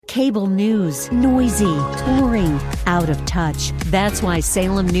Cable news, noisy, boring, out of touch. That's why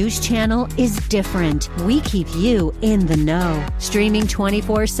Salem News Channel is different. We keep you in the know. Streaming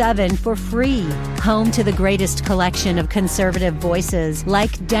 24/7 for free. Home to the greatest collection of conservative voices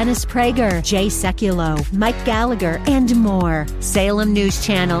like Dennis Prager, Jay Sekulow, Mike Gallagher, and more. Salem News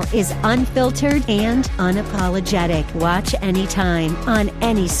Channel is unfiltered and unapologetic. Watch anytime, on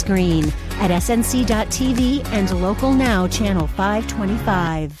any screen, at snc.tv and Local Now Channel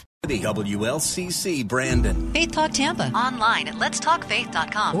 525. WLCC Brandon. Faith Talk Tampa. Online at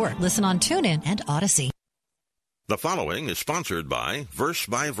letstalkfaith.com. Or listen on TuneIn and Odyssey. The following is sponsored by Verse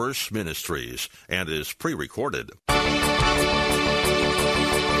Ministries and is pre-recorded.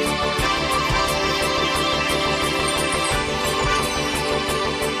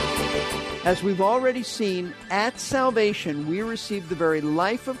 As we've already seen, at salvation, we receive the very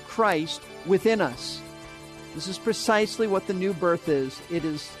life of Christ within us. This is precisely what the new birth is. It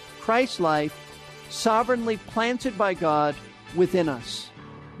is Christ's life, sovereignly planted by God within us.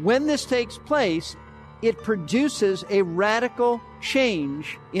 When this takes place, it produces a radical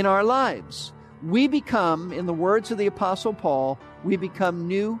change in our lives. We become, in the words of the Apostle Paul, we become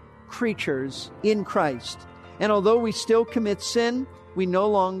new creatures in Christ. And although we still commit sin, we no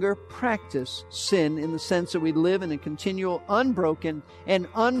longer practice sin in the sense that we live in a continual, unbroken, and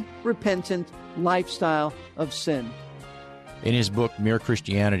unrepentant lifestyle of sin. In his book, Mere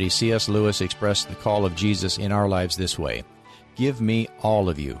Christianity, C.S. Lewis expressed the call of Jesus in our lives this way: "Give me all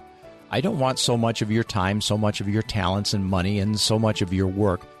of you. I don't want so much of your time, so much of your talents and money, and so much of your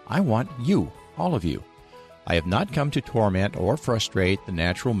work. I want you, all of you. I have not come to torment or frustrate the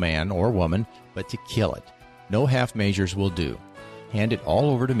natural man or woman, but to kill it. No half measures will do. Hand it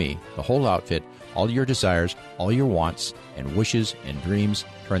all over to me, the whole outfit, all your desires, all your wants and wishes and dreams.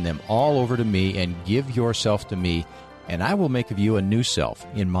 Turn them all over to me and give yourself to me, and I will make of you a new self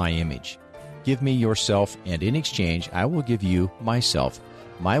in my image. Give me yourself, and in exchange I will give you myself.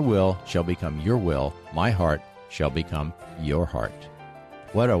 My will shall become your will. My heart shall become your heart."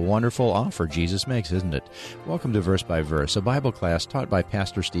 What a wonderful offer Jesus makes, isn't it? Welcome to Verse by Verse, a Bible class taught by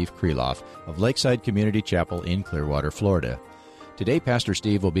Pastor Steve Kreloff of Lakeside Community Chapel in Clearwater, Florida. Today, Pastor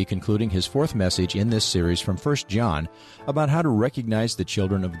Steve will be concluding his fourth message in this series from 1 John about how to recognize the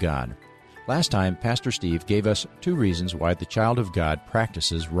children of God. Last time, Pastor Steve gave us two reasons why the child of God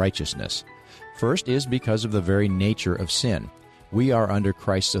practices righteousness. First is because of the very nature of sin. We are under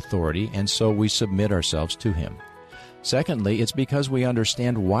Christ's authority, and so we submit ourselves to Him. Secondly, it's because we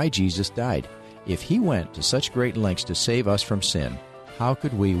understand why Jesus died. If He went to such great lengths to save us from sin, how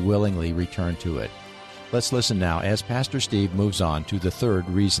could we willingly return to it? Let's listen now as Pastor Steve moves on to the third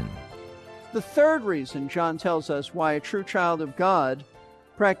reason. The third reason John tells us why a true child of God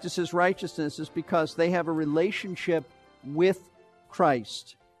practices righteousness is because they have a relationship with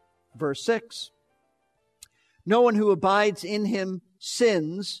Christ. Verse 6. No one who abides in Him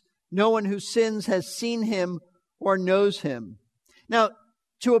sins. No one who sins has seen Him or knows Him. Now,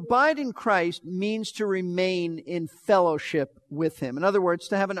 to abide in Christ means to remain in fellowship with Him. In other words,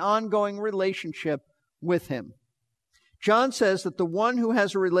 to have an ongoing relationship with Him. John says that the one who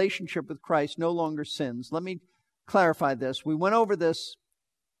has a relationship with Christ no longer sins. Let me clarify this. We went over this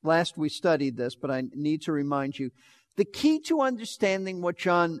last we studied this, but I need to remind you. The key to understanding what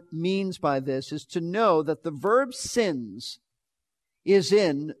John means by this is to know that the verb sins is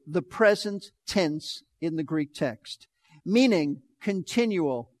in the present tense in the Greek text, meaning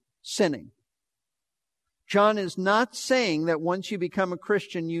continual sinning. John is not saying that once you become a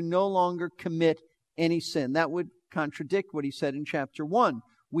Christian, you no longer commit any sin. That would contradict what he said in chapter 1.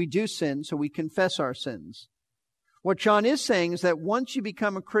 We do sin, so we confess our sins. What John is saying is that once you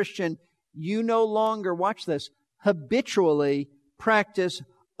become a Christian, you no longer, watch this, habitually practice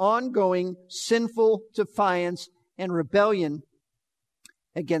ongoing sinful defiance and rebellion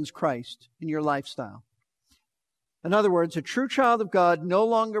against Christ in your lifestyle. In other words, a true child of God no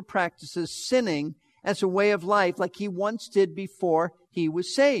longer practices sinning as a way of life like he once did before he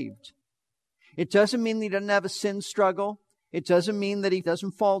was saved. It doesn't mean that he doesn't have a sin struggle. It doesn't mean that he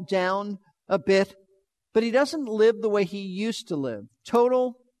doesn't fall down a bit. But he doesn't live the way he used to live.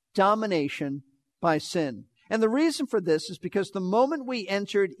 Total domination by sin. And the reason for this is because the moment we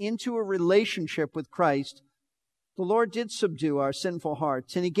entered into a relationship with Christ, the Lord did subdue our sinful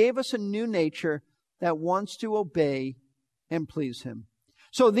hearts. And He gave us a new nature that wants to obey and please Him.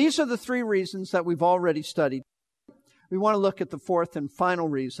 So these are the three reasons that we've already studied. We want to look at the fourth and final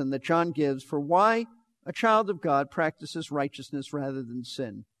reason that John gives for why a child of God practices righteousness rather than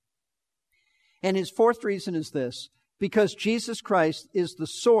sin. And his fourth reason is this: because Jesus Christ is the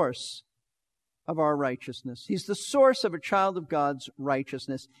source of our righteousness. He's the source of a child of God's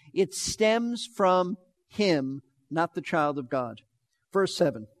righteousness. It stems from Him, not the child of God. Verse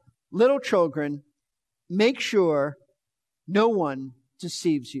 7, little children, make sure no one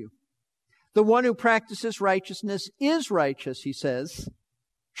deceives you. The one who practices righteousness is righteous, he says,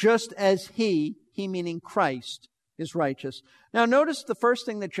 just as he meaning Christ, is righteous. Now notice the first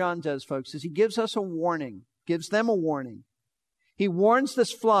thing that John does, folks, is he gives us a warning, gives them a warning. He warns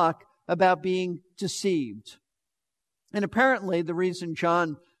this flock about being deceived. And apparently the reason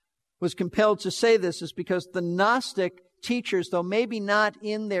John was compelled to say this is because the Gnostic teachers, though maybe not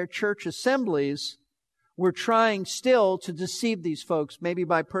in their church assemblies, were trying still to deceive these folks, maybe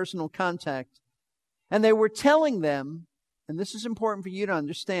by personal contact. And they were telling them, and this is important for you to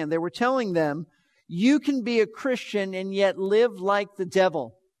understand, they were telling them, you can be a Christian and yet live like the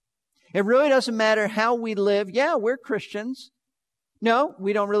devil. It really doesn't matter how we live. Yeah, we're Christians. No,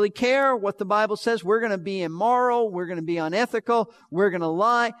 we don't really care what the Bible says. We're going to be immoral. We're going to be unethical. We're going to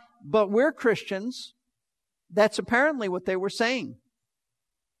lie. But we're Christians. That's apparently what they were saying.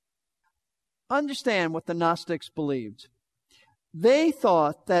 Understand what the Gnostics believed. They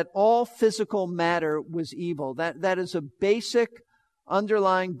thought that all physical matter was evil. That is a basic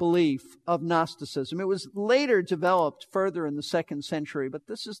underlying belief of Gnosticism. It was later developed further in the 2nd century, but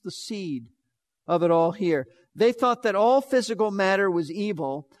this is the seed of it all here. They thought that all physical matter was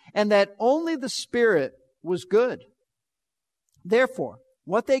evil and that only the Spirit was good. Therefore,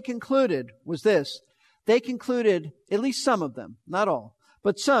 what they concluded was this. They concluded, at least some of them, not all,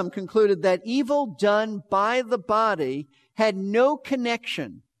 but some concluded that evil done by the body had no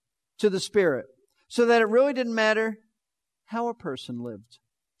connection to the Spirit, so that it really didn't matter how a person lived.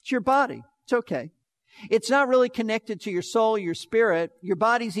 It's your body. It's okay. It's not really connected to your soul, your spirit. Your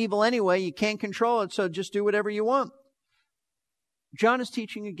body's evil anyway. You can't control it, so just do whatever you want. John is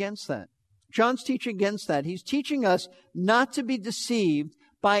teaching against that. John's teaching against that. He's teaching us not to be deceived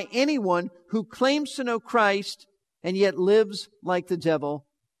by anyone who claims to know Christ and yet lives like the devil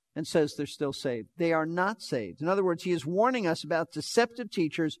and says they're still saved. They are not saved. In other words, he is warning us about deceptive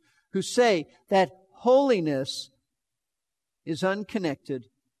teachers who say that holiness is unconnected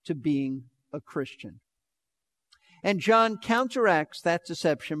to being a Christian. And John counteracts that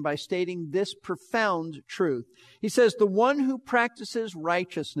deception by stating this profound truth. He says, the one who practices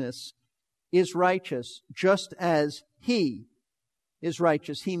righteousness is righteous, just as he is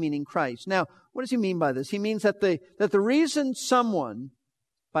righteous, he meaning Christ. Now, what does he mean by this? He means that the reason someone,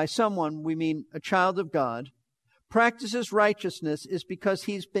 by someone we mean a child of God, practices righteousness is because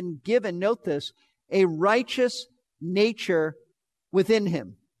he's been given, note this, a righteous nature within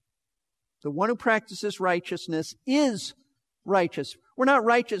him. The one who practices righteousness is righteous. We're not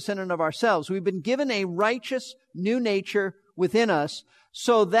righteous in and of ourselves. We've been given a righteous new nature within us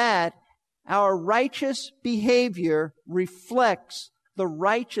so that our righteous behavior reflects the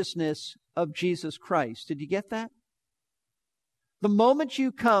righteousness of Jesus Christ. Did you get that? The moment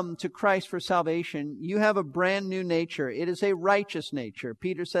you come to Christ for salvation, you have a brand new nature. It is a righteous nature.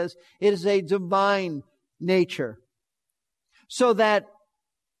 Peter says it is a divine nature. So that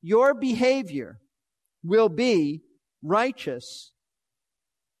your behavior will be righteous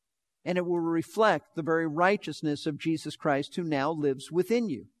and it will reflect the very righteousness of Jesus Christ who now lives within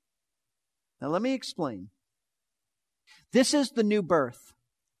you. Now let me explain. This is the new birth.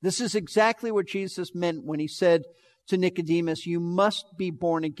 This is exactly what Jesus meant when he said to Nicodemus, you must be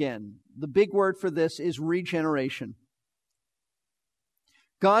born again. The big word for this is regeneration.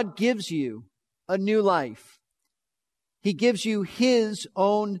 God gives you a new life. He gives you His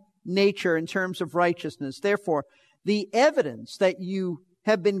own nature in terms of righteousness. Therefore, the evidence that you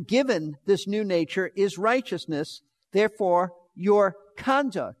have been given this new nature is righteousness. Therefore, your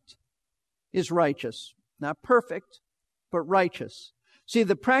conduct is righteous. Not perfect, but righteous. See,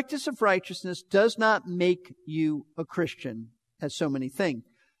 the practice of righteousness does not make you a Christian, as so many think.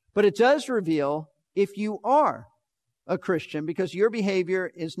 But it does reveal if you are a Christian, because your behavior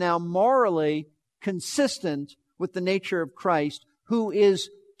is now morally consistent with the nature of Christ, who is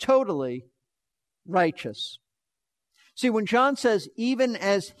totally righteous. See, when John says, even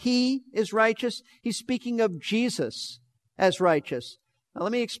as He is righteous, he's speaking of Jesus as righteous. Now,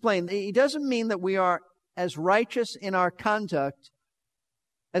 let me explain. He doesn't mean that we are as righteous in our conduct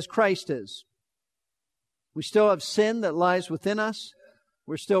as Christ is. We still have sin that lies within us.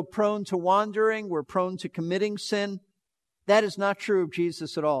 We're still prone to wandering. We're prone to committing sin. That is not true of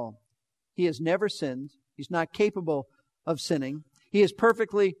Jesus at all. He has never sinned. He's not capable of sinning. He is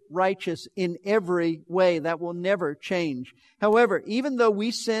perfectly righteous in every way. That will never change. However, even though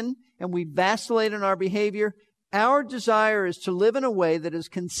we sin and we vacillate in our behavior, our desire is to live in a way that is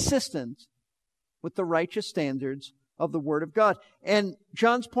consistent with the righteous standards of the Word of God. And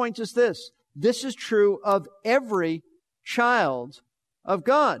John's point is this: this is true of every child of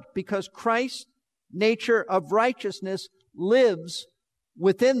God, because Christ's nature of righteousness lives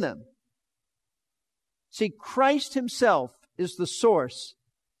within them. See, Christ himself is the source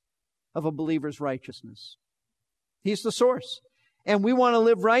of a believer's righteousness. He's the source. And we want to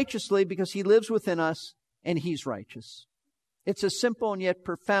live righteously because he lives within us and he's righteous. It's as simple and yet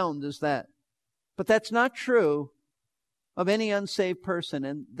profound as that. But that's not true of any unsaved person,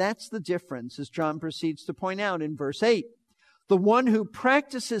 and that's the difference, as John proceeds to point out in verse 8. The one who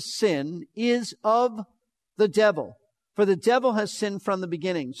practices sin is of the devil, for the devil has sinned from the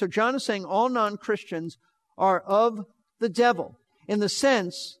beginning. So John is saying all non-Christians are of the devil, in the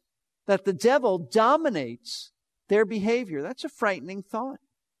sense that the devil dominates their behavior. That's a frightening thought.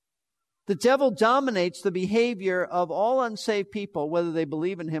 The devil dominates the behavior of all unsaved people, whether they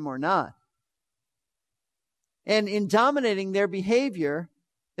believe in him or not. And in dominating their behavior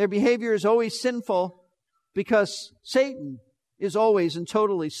is always sinful because Satan is always and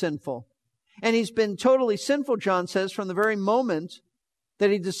totally sinful. And he's been totally sinful, John says, from the very moment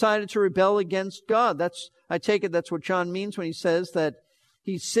that he decided to rebel against God. I take it that's what John means when he says that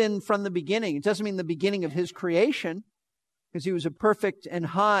he sinned from the beginning. It doesn't mean the beginning of his creation, because he was a perfect and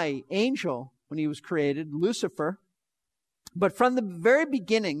high angel when he was created, Lucifer. But from the very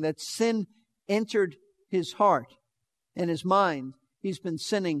beginning that sin entered his heart and his mind, he's been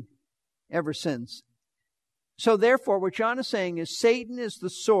sinning ever since. So therefore, what John is saying is Satan is the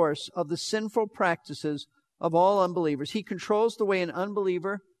source of the sinful practices of all unbelievers. He controls the way an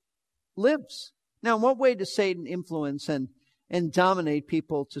unbeliever lives. Now, in what way does Satan influence and dominate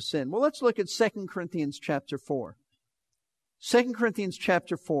people to sin? Well, let's look at 2 Corinthians chapter 4. 2 Corinthians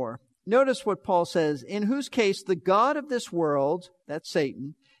chapter 4. Notice what Paul says, in whose case the God of this world, that's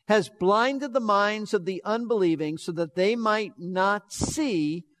Satan, has blinded the minds of the unbelieving so that they might not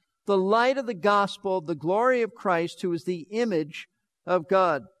see the light of the gospel, the glory of Christ, who is the image of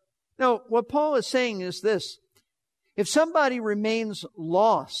God. Now, what Paul is saying is this: if somebody remains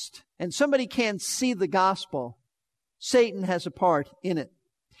lost and somebody can't see the gospel, Satan has a part in it.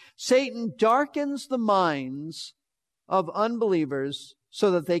 Satan darkens the minds of unbelievers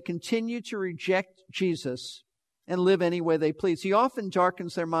so that they continue to reject Jesus and live any way they please. He often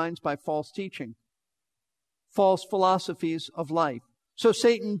darkens their minds by false teaching, false philosophies of life. So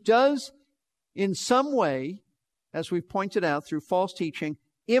Satan does, in some way, as we've pointed out, through false teaching,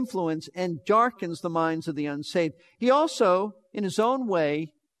 influence and darkens the minds of the unsaved. He also, in his own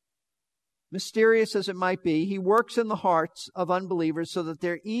way, mysterious as it might be, he works in the hearts of unbelievers so that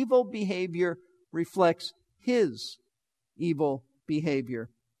their evil behavior reflects his evil behavior.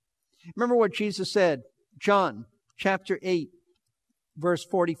 Remember what Jesus said, John chapter 8, verse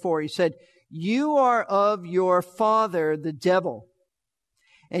 44. He said, "You are of your father, the devil,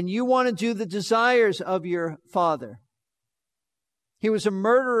 and you want to do the desires of your father. He was a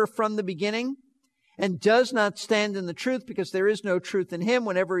murderer from the beginning and does not stand in the truth because there is no truth in him.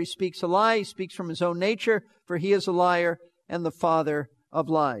 Whenever he speaks a lie, he speaks from his own nature, for he is a liar and the father of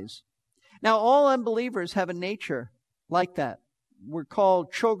lies." Now, all unbelievers have a nature like that. We're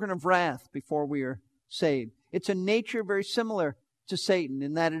called children of wrath before we are saved. It's a nature very similar to Satan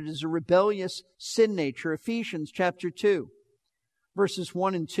in that it is a rebellious sin nature. Ephesians chapter 2, verses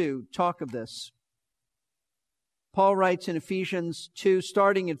 1 and 2 talk of this. Paul writes in Ephesians 2,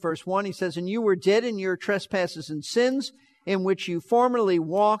 starting at verse 1, he says, "And you were dead in your trespasses and sins, in which you formerly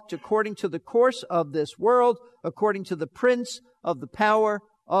walked according to the course of this world, according to the prince of the power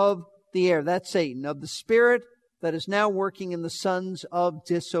of the air," that's Satan, "of the spirit that is now working in the sons of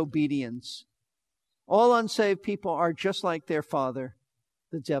disobedience." All unsaved people are just like their father,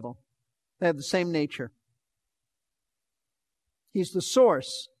 the devil. They have the same nature. He's the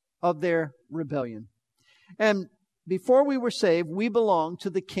source of their rebellion. And before we were saved, we belonged to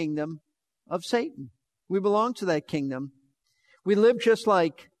the kingdom of Satan. We belonged to that kingdom. We lived just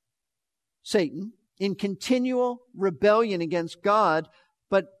like Satan, in continual rebellion against God.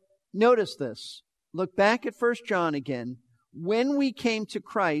 But notice this. Look back at 1 John again. When we came to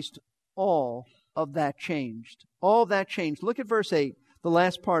Christ, all of that changed. All of that changed. Look at verse 8, the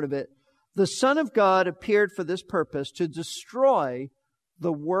last part of it. "The Son of God appeared for this purpose, to destroy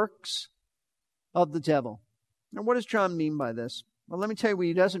the works of the devil." Now, what does John mean by this? Well, let me tell you what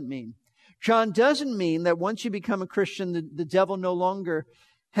he doesn't mean. John doesn't mean that once you become a Christian, the devil no longer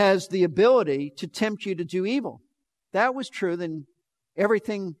has the ability to tempt you to do evil. That was true, then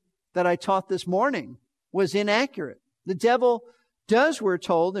everything that I taught this morning was inaccurate. The devil does, we're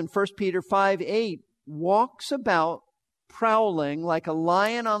told in 1 Peter 5:8, walks about prowling like a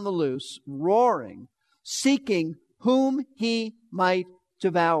lion on the loose, roaring, seeking whom he might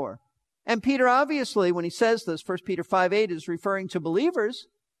devour. And Peter, obviously, when he says this, 1 Peter 5:8, is referring to believers.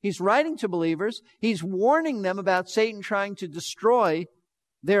 He's writing to believers. He's warning them about Satan trying to destroy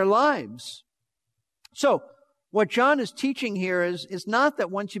their lives. So, what John is teaching here is not that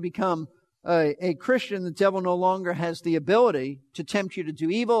once you become a Christian, the devil no longer has the ability to tempt you to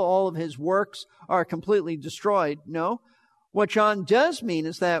do evil. All of his works are completely destroyed. No. What John does mean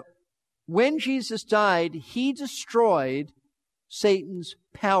is that when Jesus died, he destroyed Satan's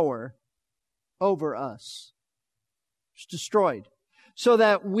power over us. It's destroyed. So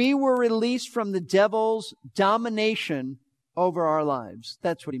that we were released from the devil's domination over our lives.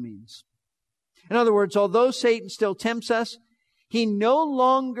 That's what he means. In other words, although Satan still tempts us, he no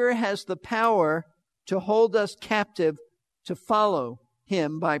longer has the power to hold us captive to follow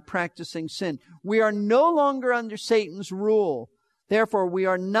him by practicing sin. We are no longer under Satan's rule. Therefore, we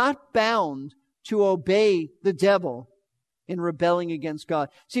are not bound to obey the devil in rebelling against God.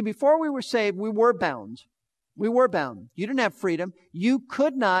 See, before we were saved, we were bound. We were bound. You didn't have freedom. You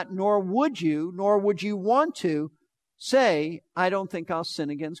could not, nor would you want to say, I don't think I'll sin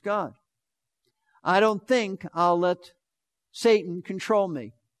against God. I don't think I'll let Satan control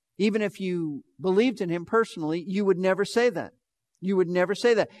me. Even if you believed in him personally, you would never say that. You would never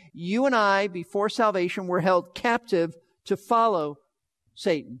say that. You and I, before salvation, were held captive to follow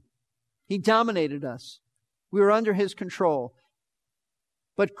Satan. He dominated us. We were under his control.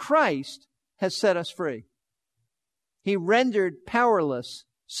 But Christ has set us free. He rendered powerless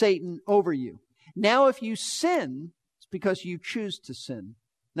Satan over you. Now, if you sin, it's because you choose to sin,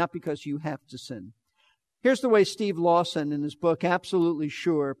 not because you have to sin. Here's the way Steve Lawson, in his book Absolutely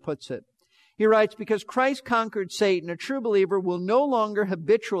Sure, puts it. He writes, because Christ conquered Satan, a true believer will no longer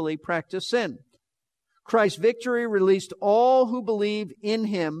habitually practice sin. Christ's victory released all who believe in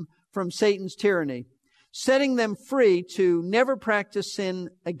him from Satan's tyranny, setting them free to never practice sin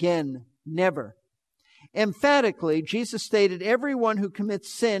again. Never. Emphatically, Jesus stated, everyone who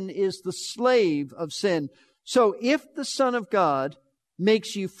commits sin is the slave of sin. So if the Son of God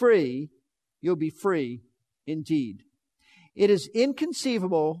makes you free, you'll be free indeed. It is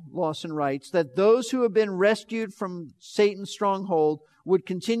inconceivable, Lawson writes, that those who have been rescued from Satan's stronghold would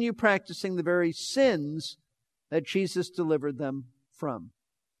continue practicing the very sins that Jesus delivered them from.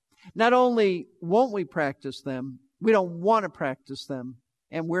 Not only won't we practice them, we don't want to practice them,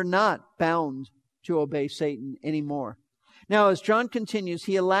 and we're not bound to obey Satan anymore. Now, as John continues,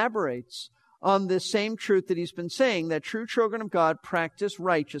 he elaborates on this same truth that he's been saying, that true children of God practice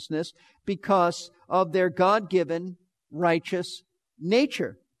righteousness because of their God-given righteous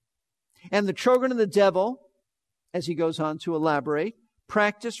nature. And the children of the devil, as he goes on to elaborate,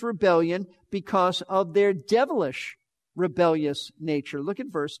 practice rebellion because of their devilish, rebellious nature. Look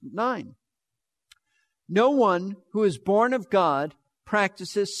at verse 9. No one who is born of God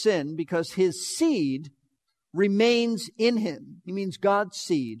practices sin because his seed remains in him. He means God's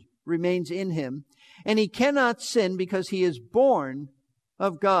seed remains in him. And he cannot sin because he is born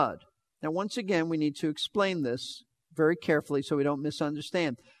of God. Now, once again, we need to explain this very carefully so we don't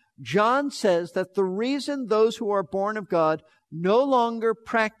misunderstand. John says that the reason those who are born of God no longer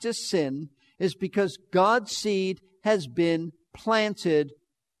practice sin is because God's seed has been planted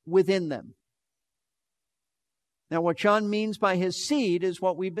within them. Now, what John means by his seed is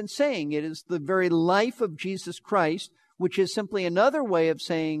what we've been saying. It is the very life of Jesus Christ, which is simply another way of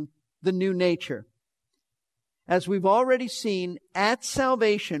saying the new nature. As we've already seen, at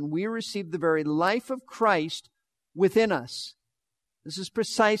salvation, we receive the very life of Christ within us. This is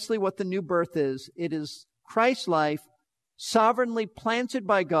precisely what the new birth is. It is Christ's life sovereignly planted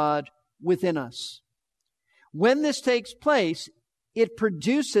by God within us. When this takes place, it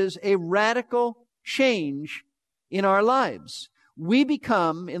produces a radical change in our lives. We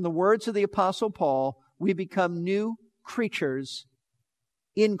become, in the words of the Apostle Paul, we become new creatures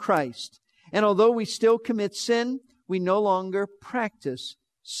in Christ. And although we still commit sin, we no longer practice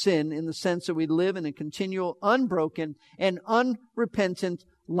sin in the sense that we live in a continual, unbroken, and unrepentant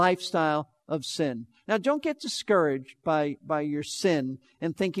lifestyle of sin. Now, don't get discouraged by your sin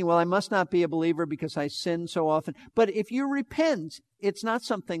and thinking, well, I must not be a believer because I sin so often. But if you repent, it's not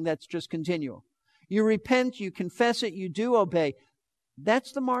something that's just continual. You repent, you confess it, you do obey.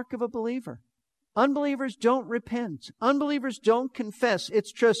 That's the mark of a believer. Unbelievers don't repent. Unbelievers don't confess.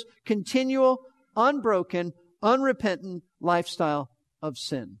 It's just continual, unbroken, unrepentant lifestyle of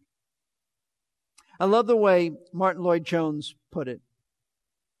sin. I love the way Martin Lloyd-Jones put it.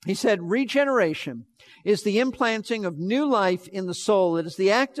 He said, regeneration is the implanting of new life in the soul. It is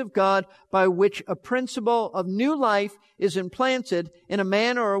the act of God by which a principle of new life is implanted in a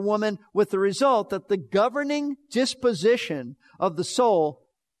man or a woman, with the result that the governing disposition of the soul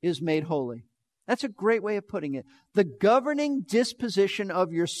is made holy. That's a great way of putting it. The governing disposition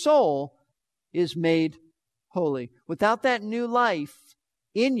of your soul is made holy. Without that new life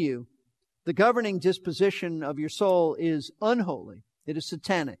in you, the governing disposition of your soul is unholy. It is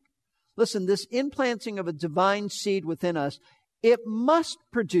satanic. Listen, this implanting of a divine seed within us, it must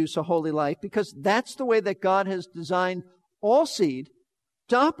produce a holy life, because that's the way that God has designed all seed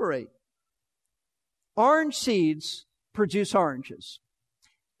to operate. Orange seeds produce oranges.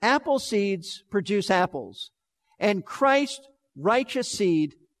 Apple seeds produce apples. And Christ's righteous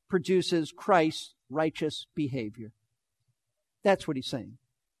seed produces Christ's righteous behavior. That's what he's saying.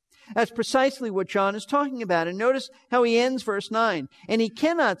 That's precisely what John is talking about. And notice how he ends verse 9. And he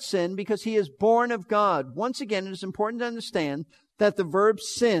cannot sin because he is born of God. Once again, it is important to understand that the verb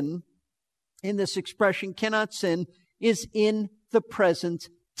sin in this expression, cannot sin, is in the present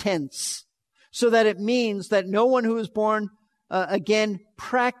tense. So that it means that no one who is born again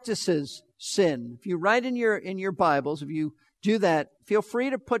practices sin. If you write in your Bibles, if you do that, feel free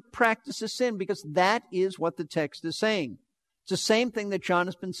to put practices sin, because that is what the text is saying. It's the same thing that John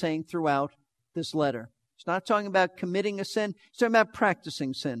has been saying throughout this letter. He's not talking about committing a sin. He's talking about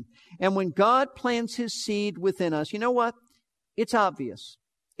practicing sin. And when God plants his seed within us, you know what? It's obvious.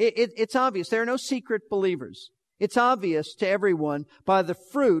 It's obvious. There are no secret believers. It's obvious to everyone by the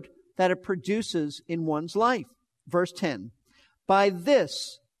fruit that it produces in one's life. Verse 10. By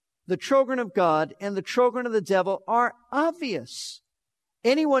this, the children of God and the children of the devil are obvious.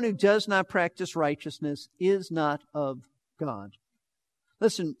 Anyone who does not practice righteousness is not of God.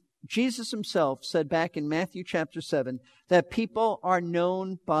 Listen, Jesus himself said back in Matthew chapter 7 that people are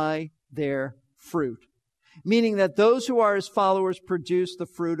known by their fruit, meaning that those who are his followers produce the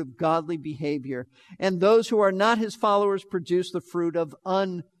fruit of godly behavior, and those who are not his followers produce the fruit of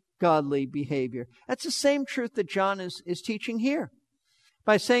ungodly behavior. That's the same truth that John is teaching here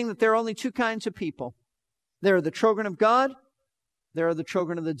by saying that there are only two kinds of people. There are the children of God, there are the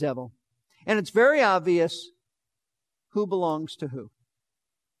children of the devil. And it's very obvious who belongs to who.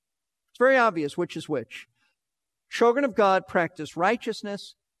 It's very obvious which is which. Children of God practice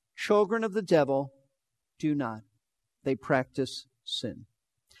righteousness. Children of the devil do not. They practice sin.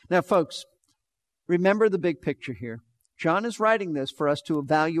 Now, folks, remember the big picture here. John is writing this for us to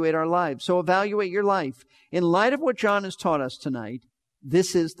evaluate our lives. So evaluate your life. In light of what John has taught us tonight,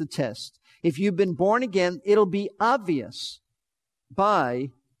 this is the test. If you've been born again, it'll be obvious by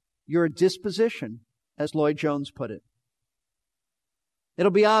your disposition, as Lloyd Jones put it.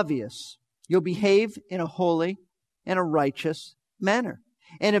 It'll be obvious. You'll behave in a holy and a righteous manner.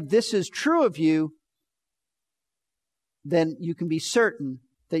 And if this is true of you, then you can be certain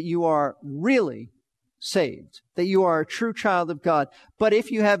that you are really saved, that you are a true child of God. But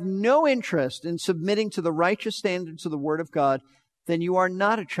if you have no interest in submitting to the righteous standards of the Word of God, then you are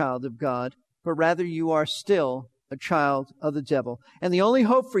not a child of God, but rather you are still a child of the devil. And the only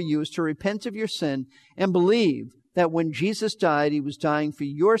hope for you is to repent of your sin and believe that when Jesus died, he was dying for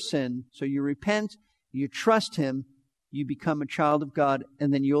your sin. So you repent, you trust him, you become a child of God,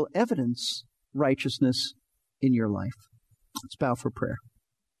 and then you'll evidence righteousness in your life. Let's bow for prayer.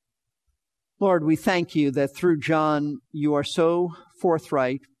 Lord, we thank you that through John, you are so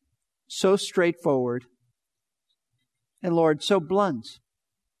forthright, so straightforward, and Lord, so blunt.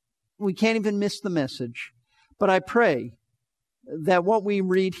 We can't even miss the message. But I pray that what we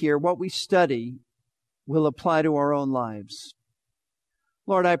read here, what we study, will apply to our own lives.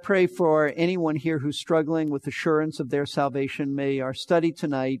 Lord, I pray for anyone here who's struggling with assurance of their salvation. May our study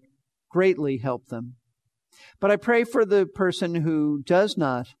tonight greatly help them. But I pray for the person who does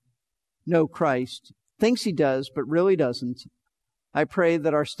not know Christ, thinks he does, but really doesn't. I pray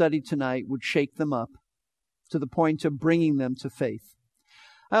that our study tonight would shake them up to the point of bringing them to faith.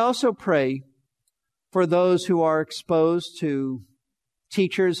 I also pray for those who are exposed to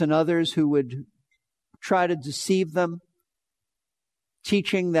teachers and others who would try to deceive them,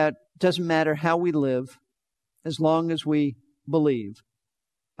 teaching that doesn't matter how we live as long as we believe.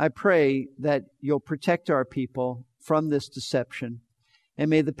 I pray that you'll protect our people from this deception, and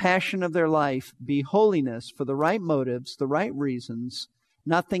may the passion of their life be holiness for the right motives, the right reasons,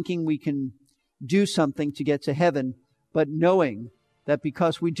 not thinking we can do something to get to heaven, but knowing that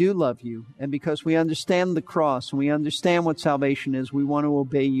because we do love you and because we understand the cross and we understand what salvation is, we want to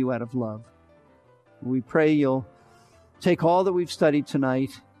obey you out of love. We pray you'll take all that we've studied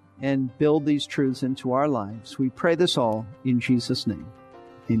tonight and build these truths into our lives. We pray this all in Jesus' name.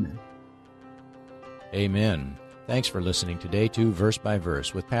 Amen. Amen. Thanks for listening today to Verse by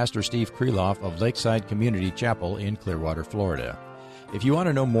Verse with Pastor Steve Kreloff of Lakeside Community Chapel in Clearwater, Florida. If you want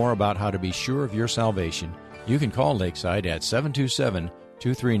to know more about how to be sure of your salvation, you can call Lakeside at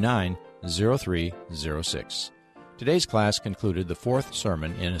 727-239-0306. Today's class concluded the fourth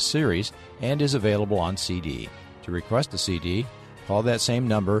sermon in a series and is available on CD. To request a CD, call that same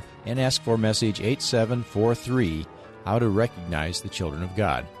number and ask for message 8743, How to Recognize the Children of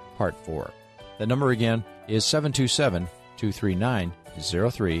God, Part 4. The number again is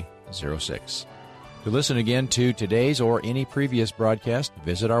 727-239-0306. To listen again to today's or any previous broadcast,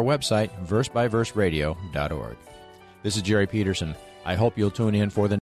 visit our website, versebyverseradio.org. This is Jerry Peterson. I hope you'll tune in for the